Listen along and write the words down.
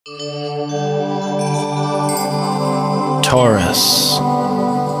Taurus.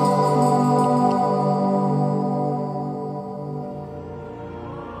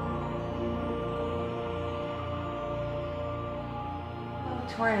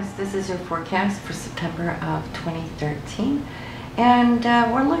 Taurus, this is your forecast for September of 2013, and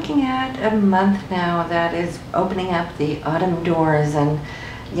we're looking at a month now that is opening up the autumn doors. And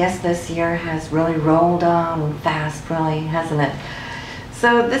yes, this year has really rolled on fast, really, hasn't it?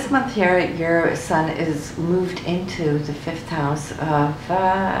 So this month here, your sun is moved into the 5th house of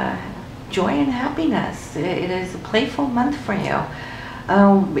joy and happiness. It is a playful month for you.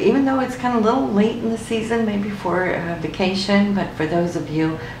 Even though it's kind of a little late in the season, maybe for vacation, but for those of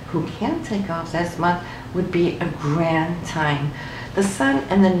you who can take off this month, would be a grand time. The sun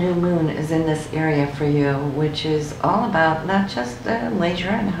and the new moon is in this area for you, which is all about not just leisure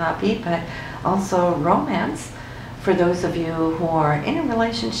and hobby, but also romance. For those of you who are in a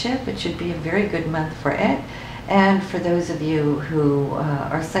relationship, it should be a very good month for it. And for those of you who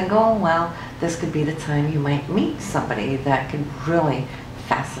are single, well, this could be the time you might meet somebody that could really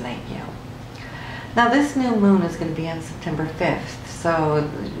fascinate you. Now, this new moon is going to be on September 5th. So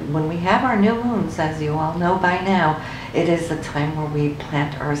when we have our new moons, as you all know by now, it is the time where we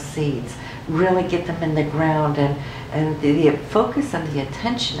plant our seeds, really get them in the ground, and the focus and the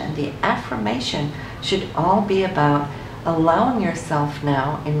attention and the affirmation should all be about allowing yourself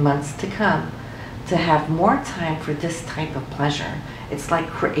now in months to come to have more time for this type of pleasure. It's like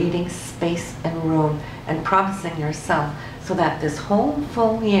creating space and room and promising yourself so that this whole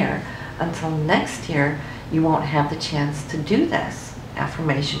full year until next year you won't have the chance to do this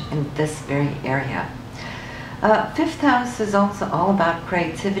affirmation in this very area. 5th house is also all about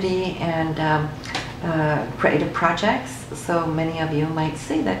creativity and creative projects. So many of you might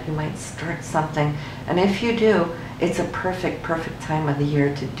see that you might start something, and if you do, it's a perfect time of the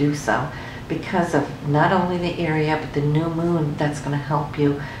year to do so, because of not only the area but the new moon that's going to help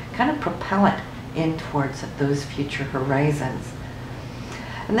you kind of propel it in towards those future horizons.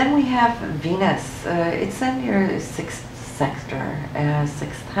 And then we have Venus. It's in your 6th sector,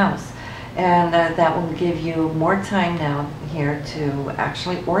 6th house, and that will give you more time now here to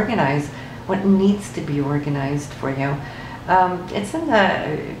actually organize what needs to be organized for you. It's in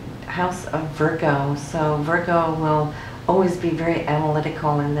the house of Virgo, so Virgo will always be very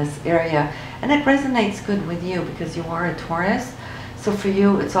analytical in this area, and it resonates good with you because you are a Taurus. So for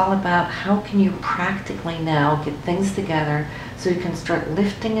you, it's all about how can you practically now get things together so you can start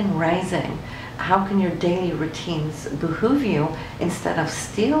lifting and rising. How can your daily routines behoove you instead of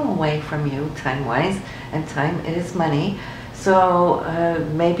steal away from you time-wise, and time is money. So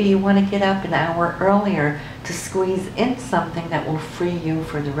maybe you want to get up an hour earlier to squeeze in something that will free you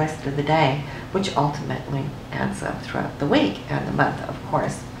for the rest of the day, which ultimately adds up throughout the week and the month, of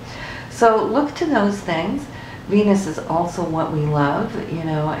course. So look to those things. Venus is also what we love, you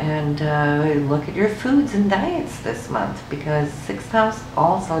know, and look at your foods and diets this month, because 6th house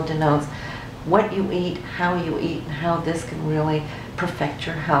also denotes what you eat, and how this can really perfect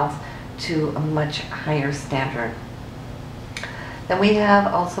your health to a much higher standard. Then we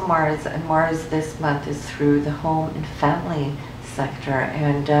have also Mars, and Mars this month is through the home and family sector,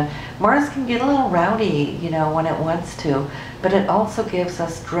 and Mars can get a little rowdy, you know, when it wants to, but it also gives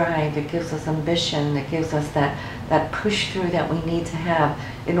us drive, it gives us ambition, it gives us that push through that we need to have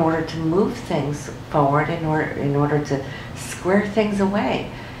in order to move things forward, in order to square things away.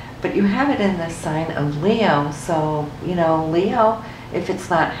 But you have it in the sign of Leo, so, you know, Leo, if it's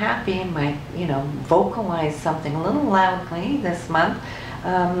not happy, might, you know, vocalize something a little loudly this month.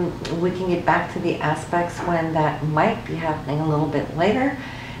 We can get back to the aspects when that might be happening a little bit later.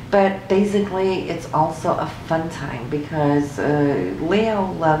 But basically, it's also a fun time because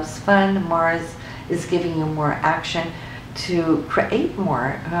Leo loves fun. Mars is giving you more action to create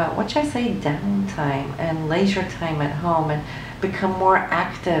more, what should I say, downtime and leisure time at home, and become more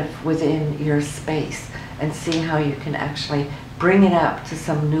active within your space and see how you can actually bring it up to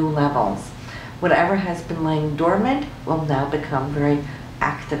some new levels. Whatever has been laying dormant will now become very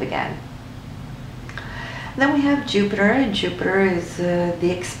active again. Then we have Jupiter, and Jupiter is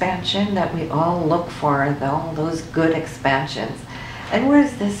the expansion that we all look for, all those good expansions. And where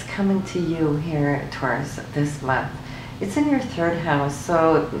is this coming to you here, Taurus, this month? It's in your 3rd house.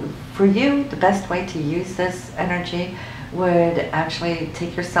 So for you, the best way to use this energy would actually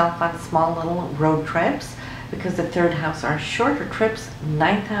take yourself on small little road trips, because the 3rd house are shorter trips,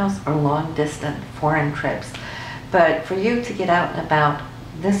 9th house are long distance foreign trips. But for you to get out and about,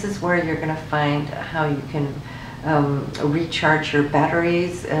 this is where you're going to find how you can recharge your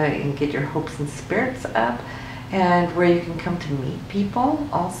batteries and get your hopes and spirits up. and where you can come to meet people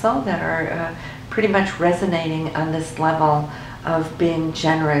also that are pretty much resonating on this level of being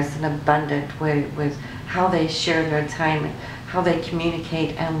generous and abundant with how they share their time and how they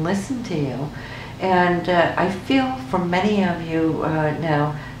communicate and listen to you. And I feel for many of you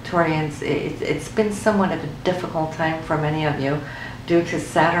now, Taurians, it's been somewhat of a difficult time for many of you due to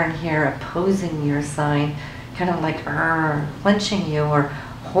Saturn here opposing your sign, kind of like clenching you or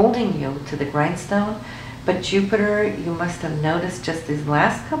holding you to the grindstone. But Jupiter, you must have noticed just these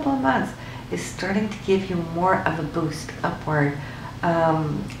last couple of months, is starting to give you more of a boost upward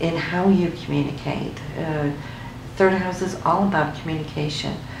in how you communicate. Third house is all about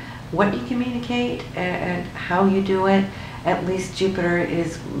communication. What you communicate and how you do it, at least Jupiter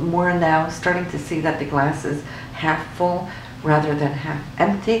is more now starting to see that the glass is half full rather than half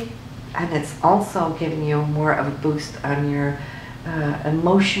empty. And it's also giving you more of a boost on your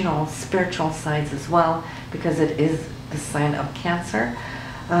emotional, spiritual sides as well, because it is the sign of Cancer.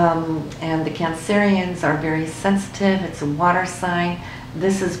 And the Cancerians are very sensitive. It's a water sign.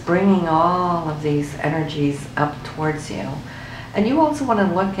 This is bringing all of these energies up towards you. And you also want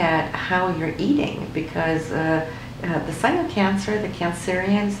to look at how you're eating, because the sign of Cancer, the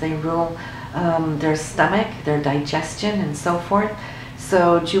Cancerians, they rule their stomach, their digestion, and so forth.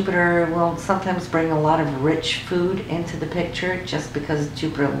 So Jupiter will sometimes bring a lot of rich food into the picture just because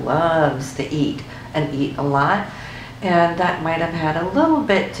Jupiter loves to eat and eat a lot. And that might have had a little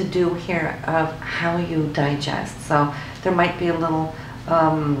bit to do here of how you digest. So there might be a little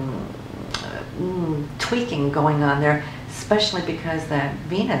tweaking going on there, especially because that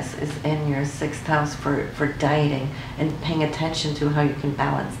Venus is in your 6th house for dieting and paying attention to how you can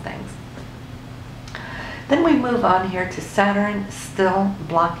balance things. Then we move on here to Saturn, still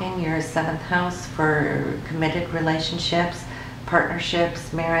blocking your 7th house for committed relationships,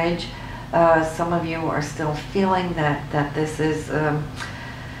 partnerships, marriage. Some of you are still feeling that this is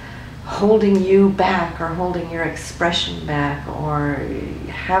holding you back or holding your expression back, or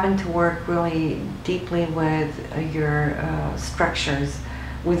having to work really deeply with your structures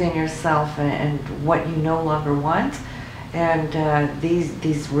within yourself and what you no longer want. And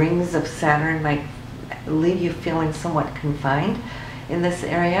these rings of Saturn might leave you feeling somewhat confined in this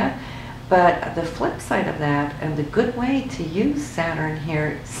area. But the flip side of that, and the good way to use Saturn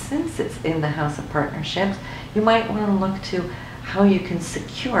here, since it's in the house of partnerships, you might want to look to how you can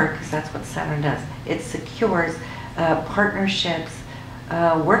secure, because that's what Saturn does. It secures partnerships,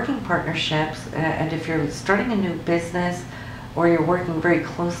 working partnerships, and if you're starting a new business or you're working very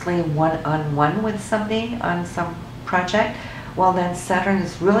closely one-on-one with somebody on some project, well then Saturn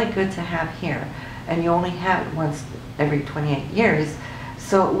is really good to have here. And you only have it once every 28 years.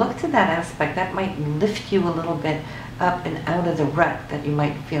 So look to that aspect. That might lift you a little bit up and out of the rut that you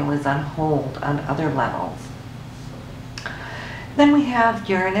might feel is on hold on other levels. Then we have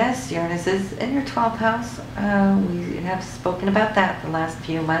Uranus. Uranus is in your 12th house. We have spoken about that the last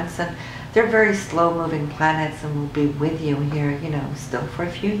few months, and they're very slow-moving planets and will be with you here, you know, still for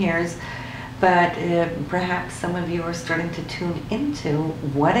a few years. But perhaps some of you are starting to tune into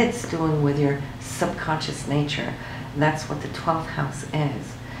what it's doing with your subconscious nature. And that's what the 12th house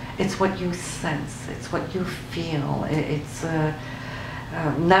is. It's what you sense. It's what you feel. It's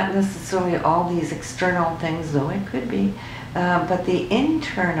not necessarily all these external things, though it could be. But the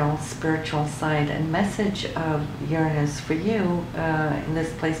internal spiritual side and message of Uranus for you in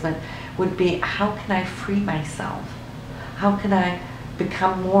this placement would be, how can I free myself? How can I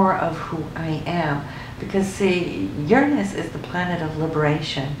become more of who I am? Because see, Uranus is the planet of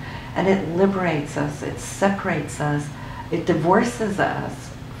liberation, and it liberates us, it separates us, it divorces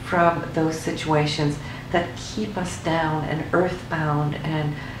us from those situations that keep us down and earthbound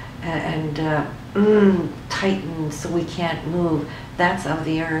and tightened so we can't move. That's of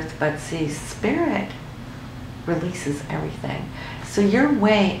the earth. But see, spirit releases everything. So you're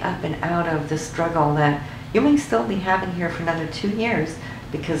way up and out of the struggle that you may still be having here for another 2 years,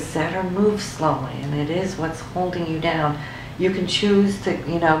 because Saturn moves slowly and it is what's holding you down. You can choose to,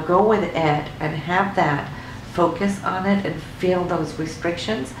 you know, go with it and have that, focus on it and feel those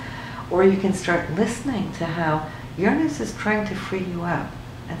restrictions, or you can start listening to how Uranus is trying to free you up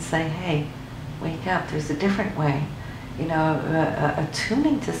and say, hey, wake up, there's a different way. You know,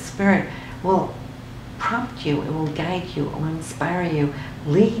 attuning to spirit will prompt you, it will guide you, it will inspire you,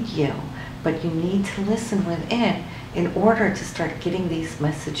 lead you, but you need to listen within in order to start getting these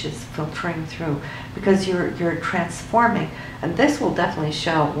messages filtering through, because you're transforming. And this will definitely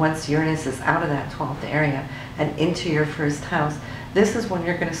show once Uranus is out of that 12th area and into your first house. This is when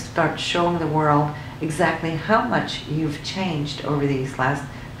you're going to start showing the world exactly how much you've changed over these last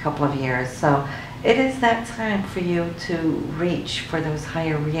couple of years. So It is that time for you to reach for those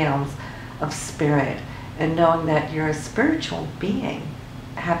higher realms of spirit and knowing that you're a spiritual being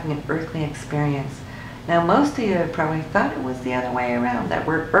having an earthly experience. Now, most of you have probably thought it was the other way around, that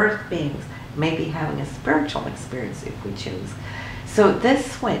we're earth beings, maybe having a spiritual experience if we choose. So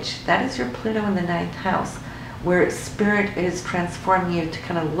this switch, that is your Pluto in the 9th house, where spirit is transforming you to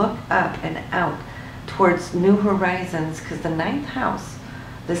kind of look up and out towards new horizons, because the 9th house,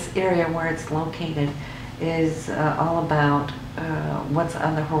 this area where it's located, is all about what's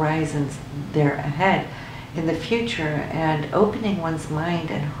on the horizons there ahead in the future, and opening one's mind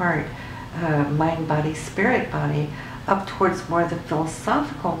and heart, mind, body, spirit, body, up towards more of the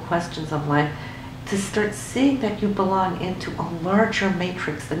philosophical questions of life, to start seeing that you belong into a larger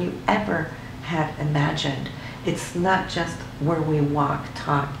matrix than you ever had imagined. It's not just where we walk,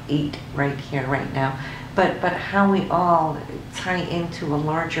 talk, eat right here, right now, but how we all tie into a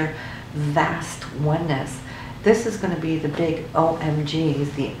larger, vast oneness. This is going to be the big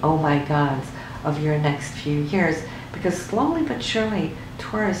OMGs, the oh my gods of your next few years, because slowly but surely,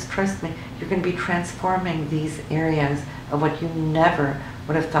 Taurus, trust me, you're going to be transforming these areas of what you never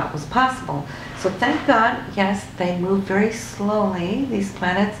would have thought was possible. So thank God, yes, they move very slowly, these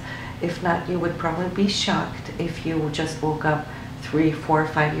planets. If not, you would probably be shocked if you just woke up 3, 4,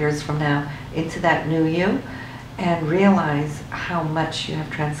 5 years from now into that new you and realize how much you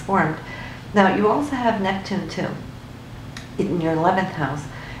have transformed. Now, you also have Neptune too in your 11th house.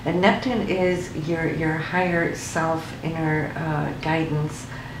 And Neptune is your higher self, inner guidance.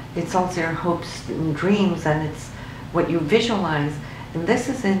 It's also your hopes and dreams, and it's what you visualize. And this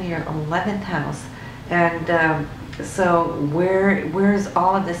is in your 11th house. And so where's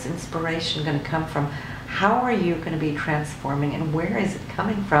all of this inspiration going to come from? How are you going to be transforming, and where is it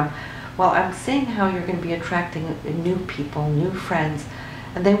coming from? Well, I'm seeing how you're going to be attracting new people, new friends,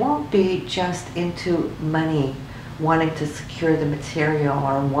 and they won't be just into money, wanting to secure the material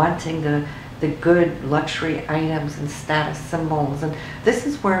or wanting the good luxury items and status symbols. And this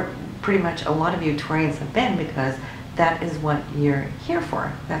is where pretty much a lot of you Taurians have been, because that is what you're here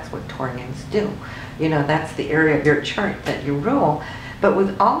for. That's what Taurians do. You know, that's the area of your chart that you rule. But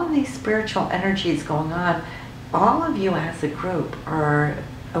with all of these spiritual energies going on, all of you as a group are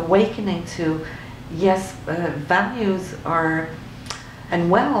awakening to, yes, values are,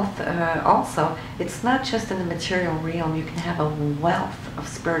 and wealth also. It's not just in the material realm. You can have a wealth of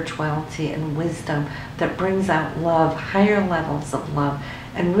spirituality and wisdom that brings out love, higher levels of love,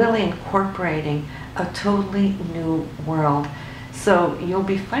 and really incorporating a totally new world. So you'll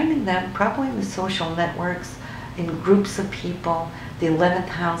be finding that probably in the social networks, in groups of people. The 11th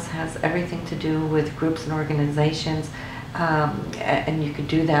house has everything to do with groups and organizations, and you could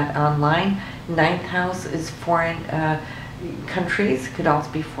do that online. 9th house is foreign countries, could also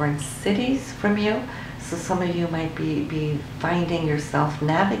be foreign cities from you. So some of you might be finding yourself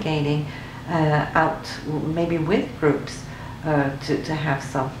navigating out maybe with groups to have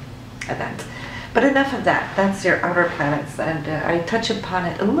some event. But enough of that. That's your outer planets, and I touch upon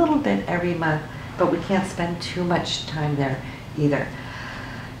it a little bit every month, but we can't spend too much time there either.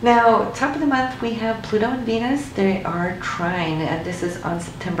 Now, top of the month, we have Pluto and Venus. They are trine, and this is on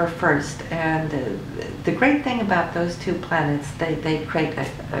September 1st. And the great thing about those two planets, they create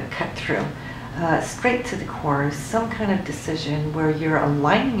a cut through, straight to the core, some kind of decision where you're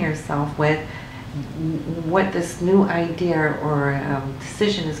aligning yourself with what this new idea or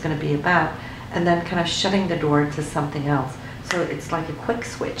decision is going to be about, and then kind of shutting the door to something else. So it's like a quick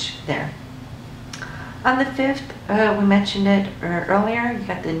switch there. On the 5th, we mentioned it earlier, you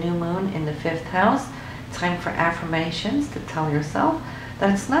got the new moon in the 5th house. Time for affirmations to tell yourself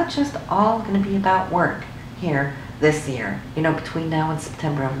that it's not just all going to be about work here this year, you know, between now and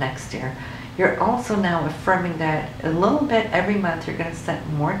September of next year. You're also now affirming that a little bit every month you're going to set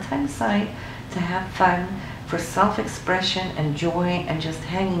more time aside to have fun, for self-expression and joy, and just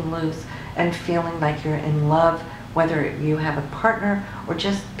hanging loose and feeling like you're in love, whether you have a partner or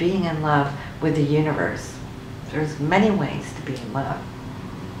just being in love with the universe. There's many ways to be in love.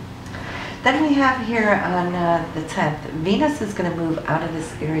 Then we have here on the 10th, Venus is going to move out of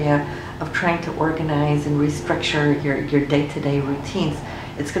this area of trying to organize and restructure your day-to-day routines.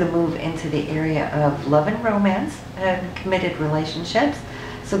 It's going to move into the area of love and romance and committed relationships.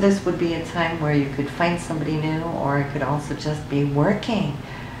 So this would be a time where you could find somebody new, or it could also just be working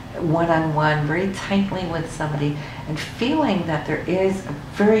one-on-one very tightly with somebody and feeling that there is a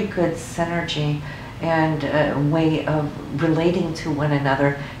very good synergy and a way of relating to one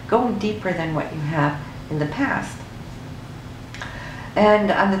another, going deeper than what you have in the past. And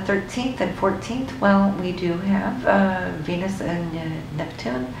on the 13th and 14th, well, we do have Venus and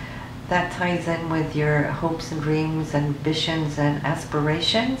Neptune. that ties in with your hopes and dreams, ambitions and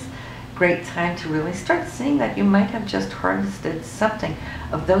aspirations. Great time to really start seeing that you might have just harvested something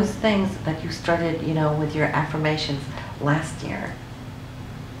of those things that you started, with your affirmations last year.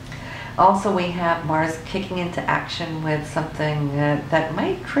 Also, we have Mars kicking into action with something that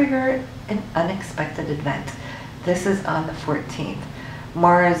might trigger an unexpected event. This is on the 14th.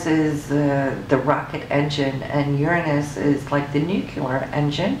 Mars is the rocket engine, and Uranus is like the nuclear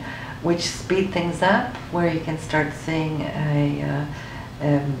engine, which speed things up, where you can start seeing a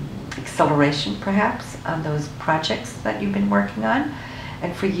acceleration perhaps on those projects that you've been working on.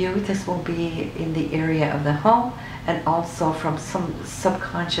 And for you, this will be in the area of the home, and also from some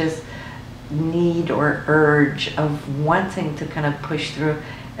subconscious need or urge of wanting to kind of push through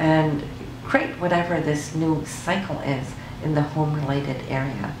and create whatever this new cycle is in the home-related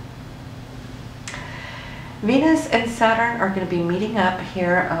area. Venus and Saturn are going to be meeting up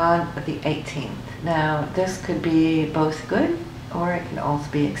here on the 18th. Now, this could be both good, or it can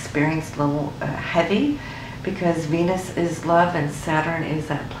also be experienced a little heavy, because Venus is love and Saturn is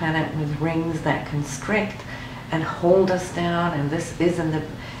that planet with rings that constrict and hold us down, and this is in the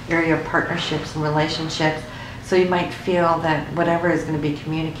area of partnerships and relationships. So you might feel that whatever is going to be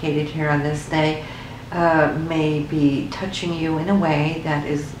communicated here on this day may be touching you in a way that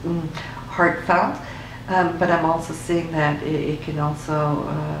is heartfelt, but I'm also seeing that it can also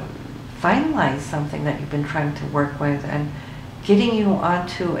finalize something that you've been trying to work with and getting you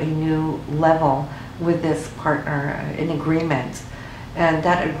onto a new level with this partner in agreement. And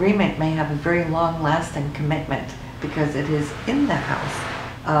that agreement may have a very long-lasting commitment, because it is in the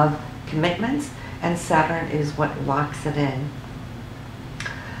house of commitments, and Saturn is what locks it in.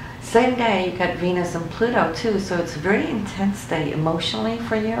 Same day, you've got Venus and Pluto too, so it's a very intense day emotionally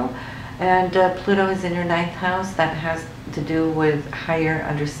for you. And Pluto is in your 9th house. That has to do with higher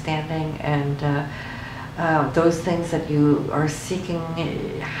understanding and those things that you are seeking,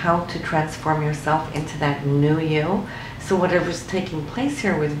 how to transform yourself into that new you. So whatever's taking place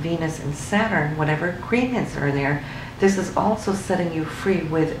here with Venus and Saturn, whatever agreements are there, this is also setting you free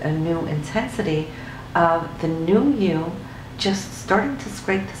with a new intensity of the new you, just starting to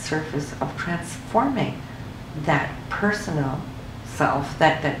scrape the surface of transforming that personal self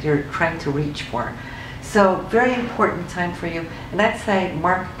that you're trying to reach for. So very important time for you. And I'd say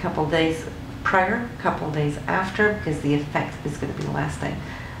mark a couple days prior, a couple days after, because the effect is going to be lasting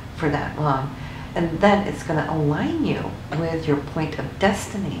for that long. And then it's going to align you with your point of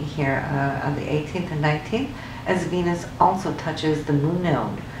destiny here on the 18th and 19th, as Venus also touches the moon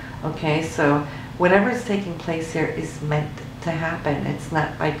node. Okay, so whatever is taking place here is meant to happen. It's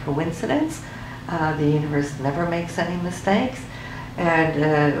not by coincidence. The universe never makes any mistakes. And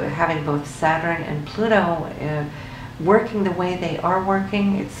having both Saturn and Pluto working the way they are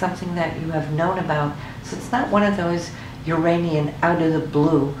working, it's something that you have known about. So it's not one of those Uranian out of the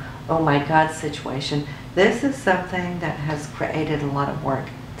blue, oh my God situation. This is something that has created a lot of work,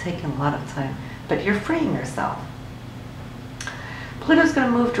 taken a lot of time, but you're freeing yourself. Pluto's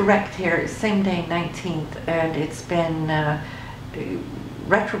going to move direct here, same day, 19th, and it's been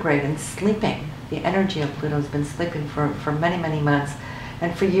retrograde and sleeping. The energy of Pluto has been sleeping for many, many months.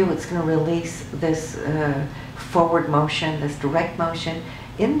 And for you, it's going to release this forward motion, this direct motion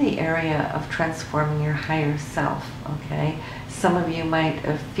in the area of transforming your higher self, okay? Some of you might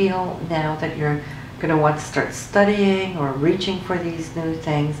feel now that you're going to want to start studying or reaching for these new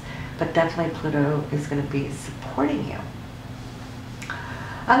things, but definitely Pluto is going to be supporting you.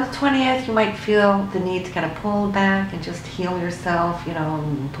 On the 20th, you might feel the need to kind of pull back and just heal yourself,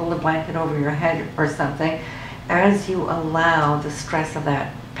 and pull a blanket over your head or something, as you allow the stress of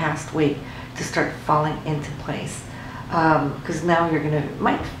that past week to start falling into place. Because now you're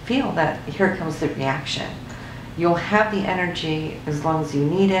might feel that here comes the reaction. You'll have the energy as long as you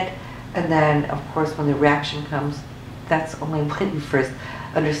need it, and then, of course, when the reaction comes, that's only when you first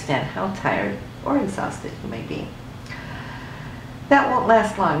understand how tired or exhausted you may be. That won't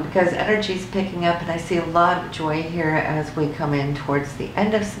last long, because energy is picking up, and I see a lot of joy here as we come in towards the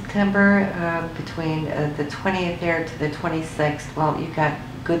end of September, between the 20th there to the 26th. Well, you've got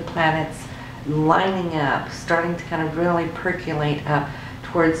good planets lining up, starting to kind of really percolate up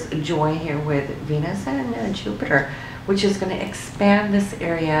towards joy here with Venus and Jupiter, which is going to expand this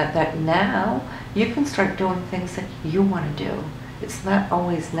area that now you can start doing things that you want to do. It's not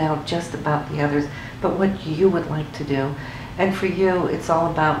always now just about the others, but what you would like to do. And for you, it's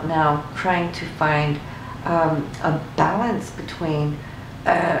all about now trying to find a balance between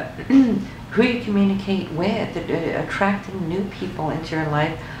who you communicate with, attracting new people into your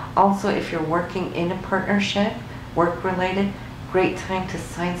life. Also, if you're working in a partnership, work-related, great time to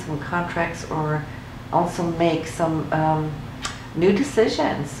sign some contracts or also make some new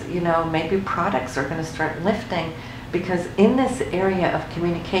decisions. You know, maybe products are going to start lifting, because in this area of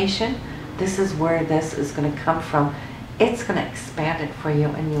communication, this is where this is going to come from. It's going to expand it for you,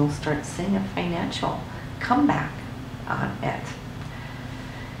 and you'll start seeing a financial comeback on it.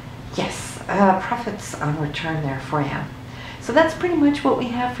 Yes, profits on return there for you. So that's pretty much what we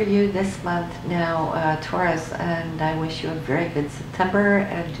have for you this month now, Taurus, and I wish you a very good September,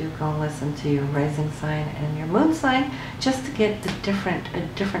 and do go listen to your rising sign and your moon sign just to get a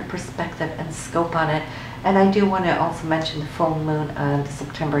different perspective and scope on it. And I do want to also mention the full moon on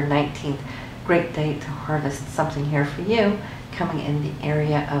September 19th. Great day to harvest something here for you, coming in the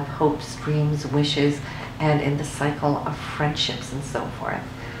area of hopes, dreams, wishes, and in the cycle of friendships and so forth.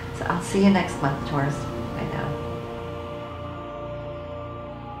 So I'll see you next month, Taurus. Bye now.